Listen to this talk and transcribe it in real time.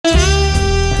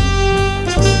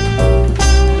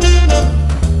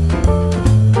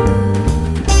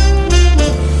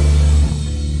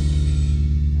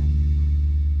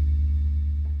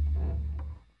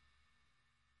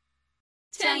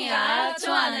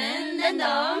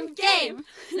랜덤 게임,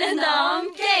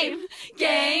 랜덤 게임,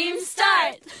 게임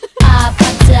스타트.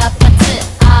 아파트 아파트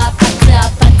아파트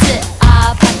아파트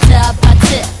아파트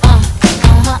아파트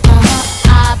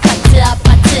아파트 아파트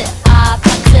아파트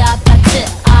아파트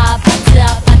아파트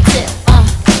아파트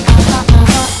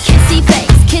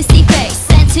kissy face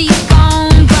sent to your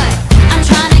phone, but I'm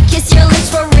tryna kiss your lips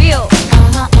for real.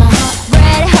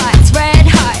 Red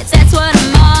hearts, that's what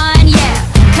I'm on, yeah.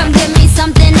 Come give me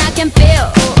something I can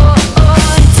feel.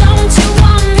 Don't you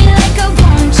want me like I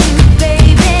want you,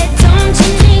 baby? Don't you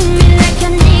need me like I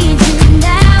need you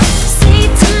now? See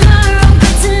tomorrow,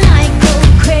 but tonight go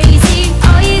crazy.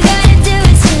 All you gotta do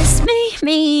is just meet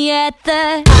me at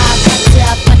the 아파트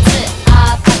아파트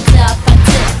아파트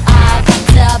아파트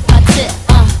아파트 아파트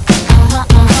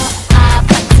아파트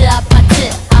아파트 아파트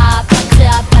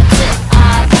아파트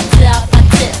아파트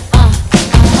아파트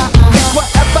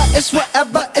It's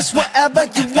whatever, it's whatever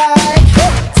you like.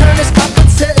 Turn this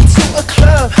opposite into a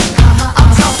club.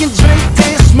 I'm talking drink,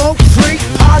 dance, smoke, freak,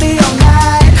 party all